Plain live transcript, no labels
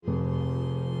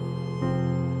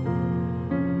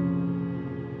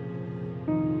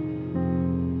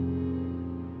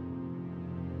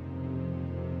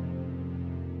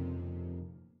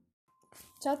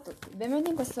Ciao a tutti, benvenuti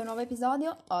in questo nuovo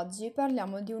episodio. Oggi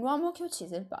parliamo di un uomo che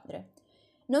uccise il padre.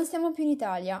 Non siamo più in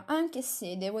Italia, anche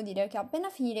se devo dire che appena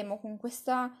finiremo con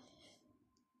questa...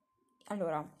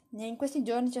 Allora, in questi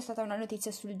giorni c'è stata una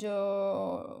notizia sul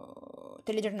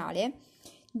telegiornale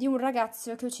di un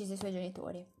ragazzo che uccise i suoi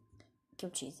genitori. Che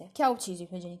ha ucciso i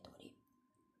suoi genitori.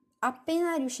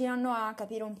 Appena riusciranno a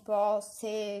capire un po'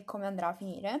 se come andrà a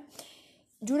finire,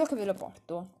 giuro che ve lo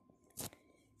porto.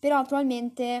 Però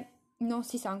attualmente non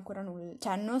si sa ancora nulla,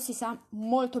 cioè non si sa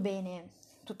molto bene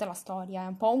tutta la storia, è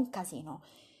un po' un casino.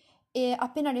 E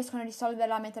appena riescono a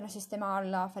risolverla, a metterla a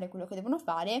sistemarla, a fare quello che devono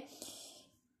fare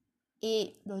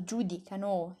e lo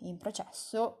giudicano in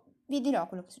processo, vi dirò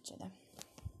quello che succede.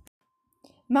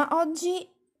 Ma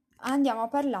oggi andiamo a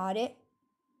parlare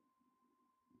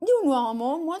di un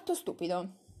uomo molto stupido.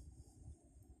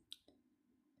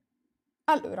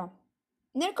 Allora,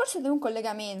 nel corso di un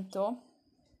collegamento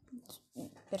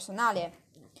personale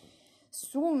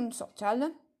su un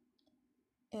social,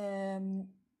 un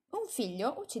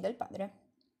figlio uccide il padre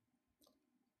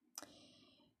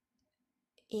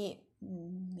e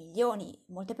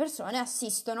molte persone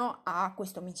assistono a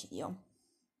questo omicidio.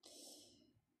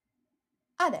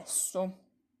 Adesso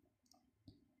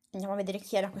andiamo a vedere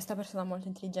chi era questa persona molto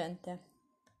intelligente.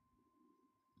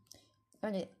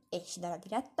 Esci dalla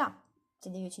diretta, se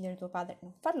devi uccidere tuo padre,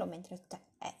 non farlo mentre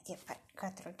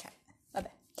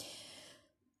vabbè.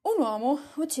 Un uomo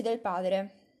uccide il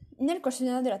padre nel corso di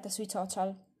una diretta sui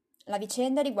social. La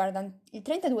vicenda riguarda il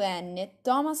 32enne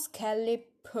Thomas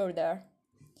Kelly Powder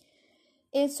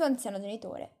e il suo anziano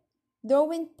genitore,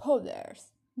 Darwin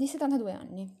Powders, di 72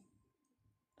 anni.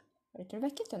 Ho detto il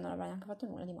vecchietto non avrà neanche fatto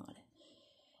nulla di male.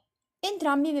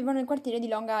 Entrambi vivono nel quartiere di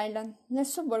Long Island, nel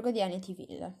sobborgo di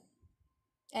Amityville.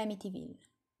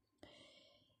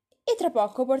 E tra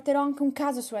poco porterò anche un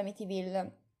caso su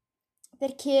Amityville,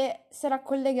 perché sarà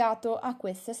collegato a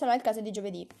questo, sarà il caso di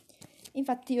giovedì.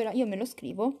 Infatti io me lo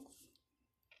scrivo.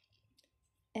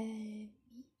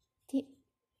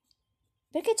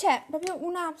 Perché c'è proprio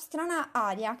una strana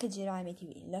aria che gira a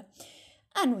Amityville.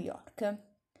 A New York.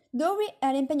 Dory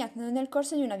era impegnato nel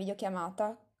corso di una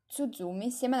videochiamata su Zoom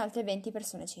insieme ad altre 20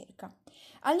 persone circa.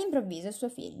 All'improvviso il suo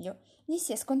figlio gli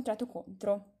si è scontrato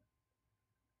contro.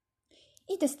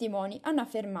 I testimoni hanno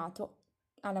affermato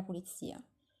alla polizia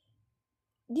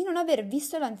di non aver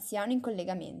visto l'anziano in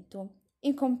collegamento.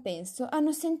 In compenso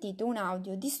hanno sentito un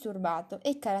audio disturbato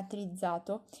e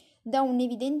caratterizzato da un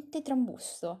evidente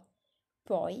trambusto.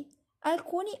 Poi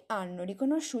alcuni hanno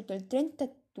riconosciuto il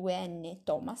 32enne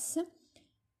Thomas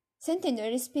sentendo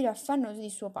il respiro affannoso di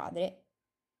suo padre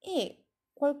e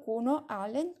qualcuno ha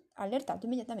allertato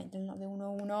immediatamente il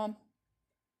 911.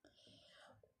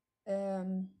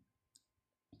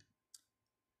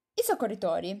 I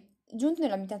soccorritori, giunti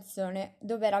nell'abitazione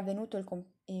dove era avvenuto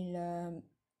il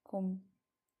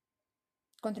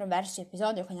controverso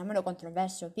episodio, chiamiamolo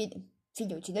controverso,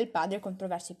 figlio uccide il padre,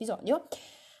 controverso episodio,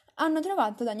 hanno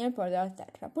trovato Daniel Powder a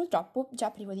terra, purtroppo già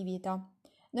privo di vita.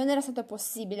 Non era stato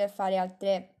possibile fare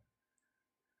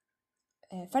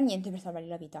niente per salvargli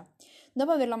la vita.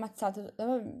 Dopo averlo ammazzato,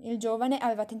 il giovane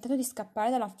aveva tentato di scappare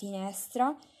dalla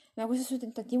finestra, ma questo suo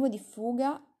tentativo di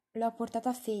fuga lo ha portato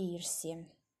a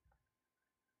ferirsi.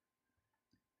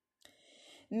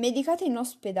 Medicato in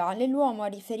ospedale, l'uomo ha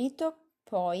riferito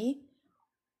poi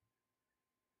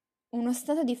uno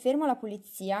stato di fermo alla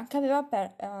polizia che aveva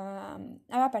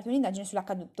aperto un'indagine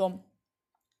sull'accaduto.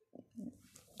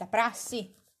 Da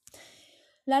prassi.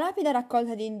 La rapida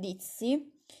raccolta di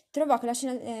indizi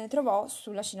trovò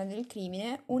sulla scena del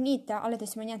crimine, unita alle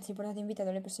testimonianze riportate in vita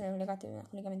dalle persone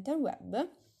collegate al web,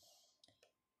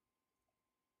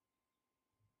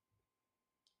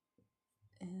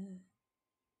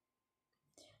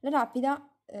 la rapida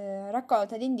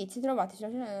raccolta di indizi trovati sulla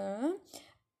scena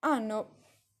hanno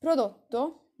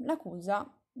prodotto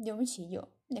l'accusa di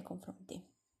omicidio nei confronti.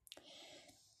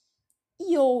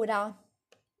 Io ora,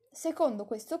 secondo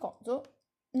questo coso,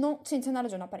 senza una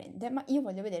ragione apparente, ma io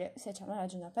voglio vedere se c'è una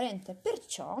ragione apparente,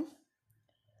 perciò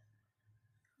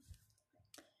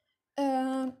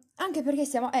anche perché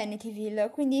siamo a Amityville,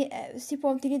 quindi si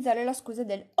può utilizzare la scusa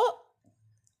del "oh,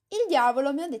 il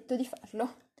diavolo mi ha detto di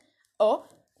farlo", o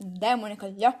 "un demone con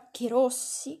gli occhi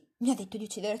rossi mi ha detto di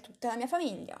uccidere tutta la mia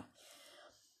famiglia".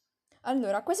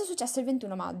 Allora, questo è successo il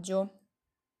 21 maggio.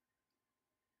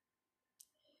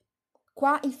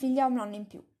 Qua il figlio ha un anno in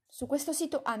più. Su questo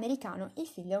sito americano il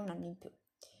figlio ha un anno in più.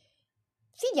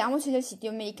 Fidiamoci del sito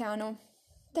americano.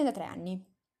 33 anni.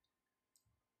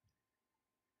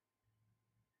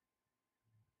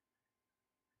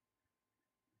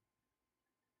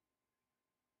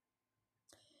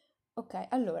 Ok,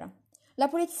 allora, la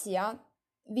polizia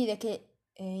vide che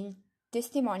i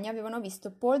testimoni avevano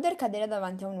visto Polder cadere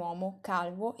davanti a un uomo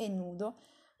calvo e nudo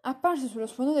apparso sullo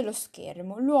sfondo dello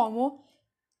schermo. L'uomo,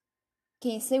 che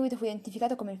in seguito fu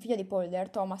identificato come il figlio di Polder,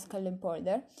 Thomas Cullen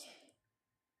Polder,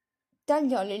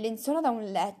 tagliò le lenzuola da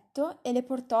un letto e le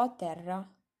portò a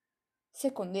terra,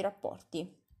 secondo i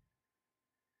rapporti.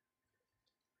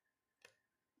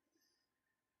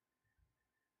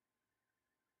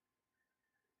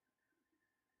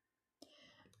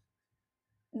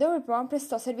 Dopo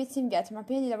prestò servizio in Vietnam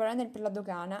prima di lavorare per la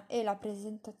dogana e la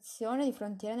presentazione di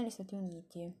frontiera negli Stati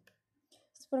Uniti.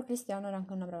 Spero Cristiano era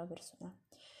anche una brava persona.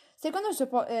 Secondo il suo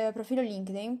profilo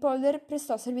LinkedIn, Polder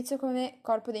prestò servizio come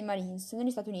corpo dei Marines negli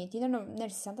Stati Uniti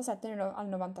nel 67 al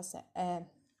 96.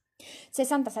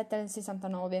 67 al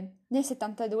 69. Nel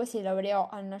 72 si laureò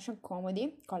al National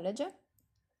Comedy College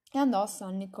e andò a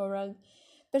Sunny Corral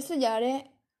per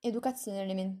studiare educazione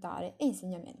elementare e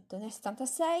insegnamento. Nel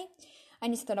 76 ha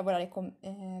iniziato a lavorare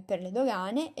per le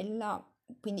dogane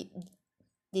quindi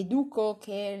deduco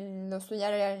che lo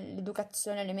studiare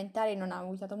l'educazione elementare non ha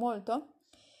aiutato molto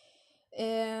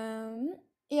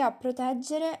e a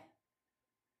proteggere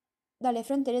dalle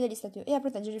frontiere degli Stati Uniti, e a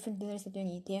proteggere le frontiere degli Stati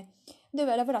Uniti,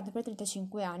 dove ha lavorato per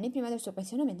 35 anni prima del suo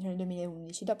pensionamento nel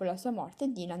 2011. Dopo la sua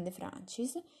morte, Dylan De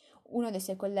Francis, uno dei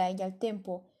suoi colleghi al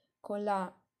tempo con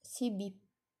la CBP,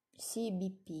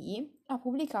 ha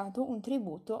pubblicato un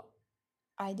tributo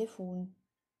ai defunti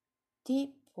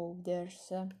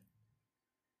Polders.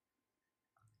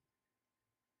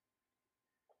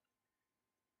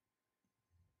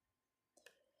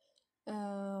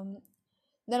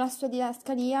 Dalla sua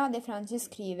didascalia De Francis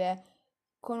scrive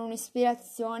come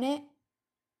un'ispirazione,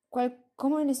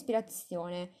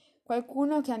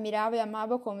 qualcuno che ammiravo e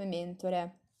amavo come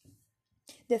mentore.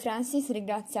 De Francis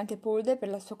ringrazia anche Polder per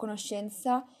la sua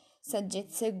conoscenza,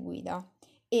 saggezza e guida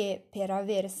e per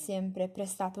aver sempre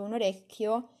prestato un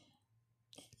orecchio.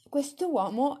 Questo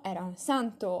uomo era un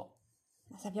santo.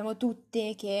 Sappiamo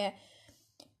tutti che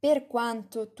per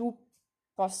quanto tu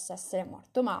possa essere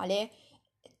morto male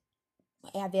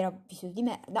e aver vissuto di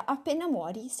merda, appena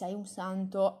muori sei un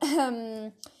santo.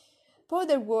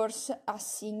 Polder Wars a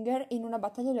Singer in una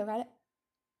battaglia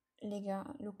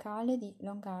locale di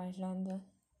Long Island.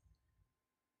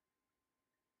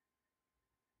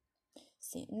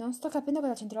 Sì, non sto capendo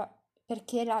cosa c'entra,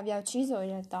 perché l'abbia ucciso in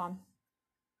realtà.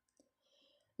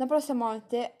 Dopo la sua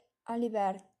morte,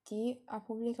 Aliberti ha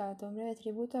pubblicato un breve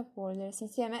tributo a Polder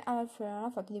insieme alla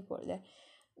foto di Polder.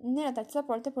 Nella terza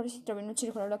porta Polder si trova in un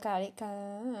circolo locale.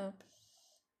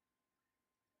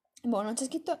 Boh, non c'è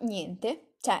scritto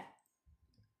niente.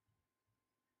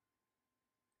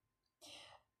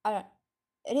 Allora,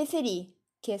 riferì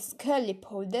che Scully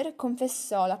Polder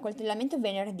confessò l'accoltellamento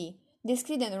venerdì,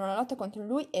 descrivendo una lotta contro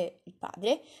lui e il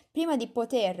padre, prima di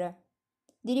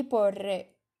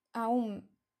riporre a un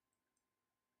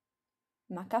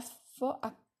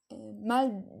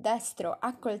maldestro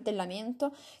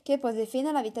accoltellamento che pose fine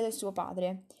alla vita del suo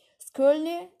padre.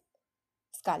 Scully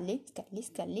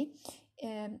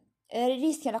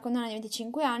rischia la condanna di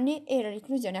 25 anni e la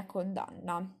reclusione a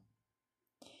condanna.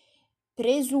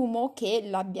 Presumo che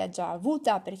l'abbia già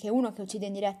avuta, perché uno che uccide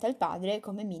in diretta il padre,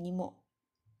 come minimo,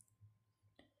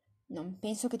 non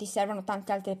penso che ti servano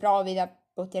tante altre prove da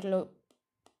poterlo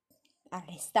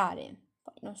arrestare.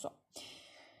 Poi non so.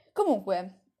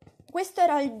 Comunque, questo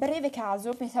era il breve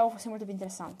caso, pensavo fosse molto più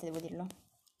interessante, devo dirlo.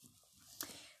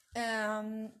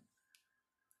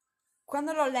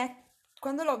 Quando ho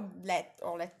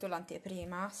letto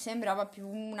l'anteprima, sembrava più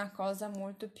una cosa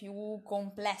molto più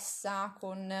complessa,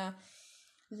 con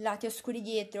lati oscuri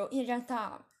dietro. In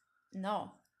realtà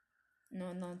no,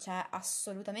 non c'è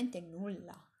assolutamente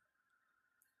nulla.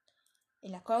 E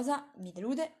la cosa mi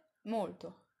delude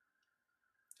molto.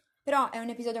 Però è un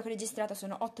episodio che ho registrato,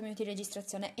 sono 8 minuti di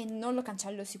registrazione e non lo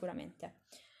cancello sicuramente.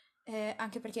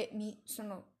 Anche perché mi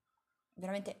fa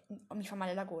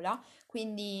male la gola,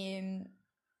 quindi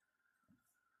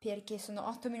perché sono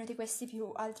 8 minuti questi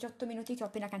più altri 8 minuti che ho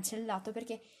appena cancellato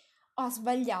perché ho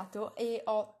sbagliato e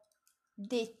ho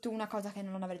detto una cosa che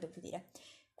non avrei dovuto dire.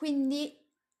 Quindi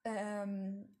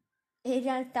in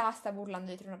realtà stavo urlando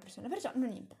dietro una persona, perciò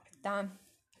non importa.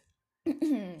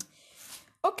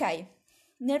 Ok,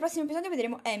 nel prossimo episodio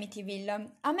vedremo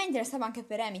Amityville. A me interessava anche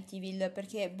per Amityville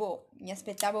perché, mi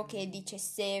aspettavo che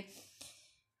dicesse: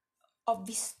 ho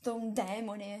visto un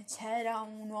demone, c'era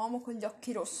un uomo con gli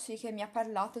occhi rossi che mi ha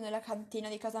parlato nella cantina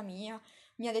di casa mia,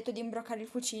 mi ha detto di imbroccare il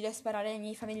fucile e sparare ai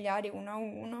miei familiari uno a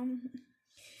uno.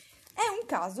 È un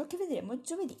caso che vedremo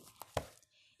giovedì.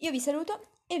 Io vi saluto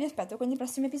e vi aspetto con il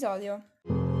prossimo episodio.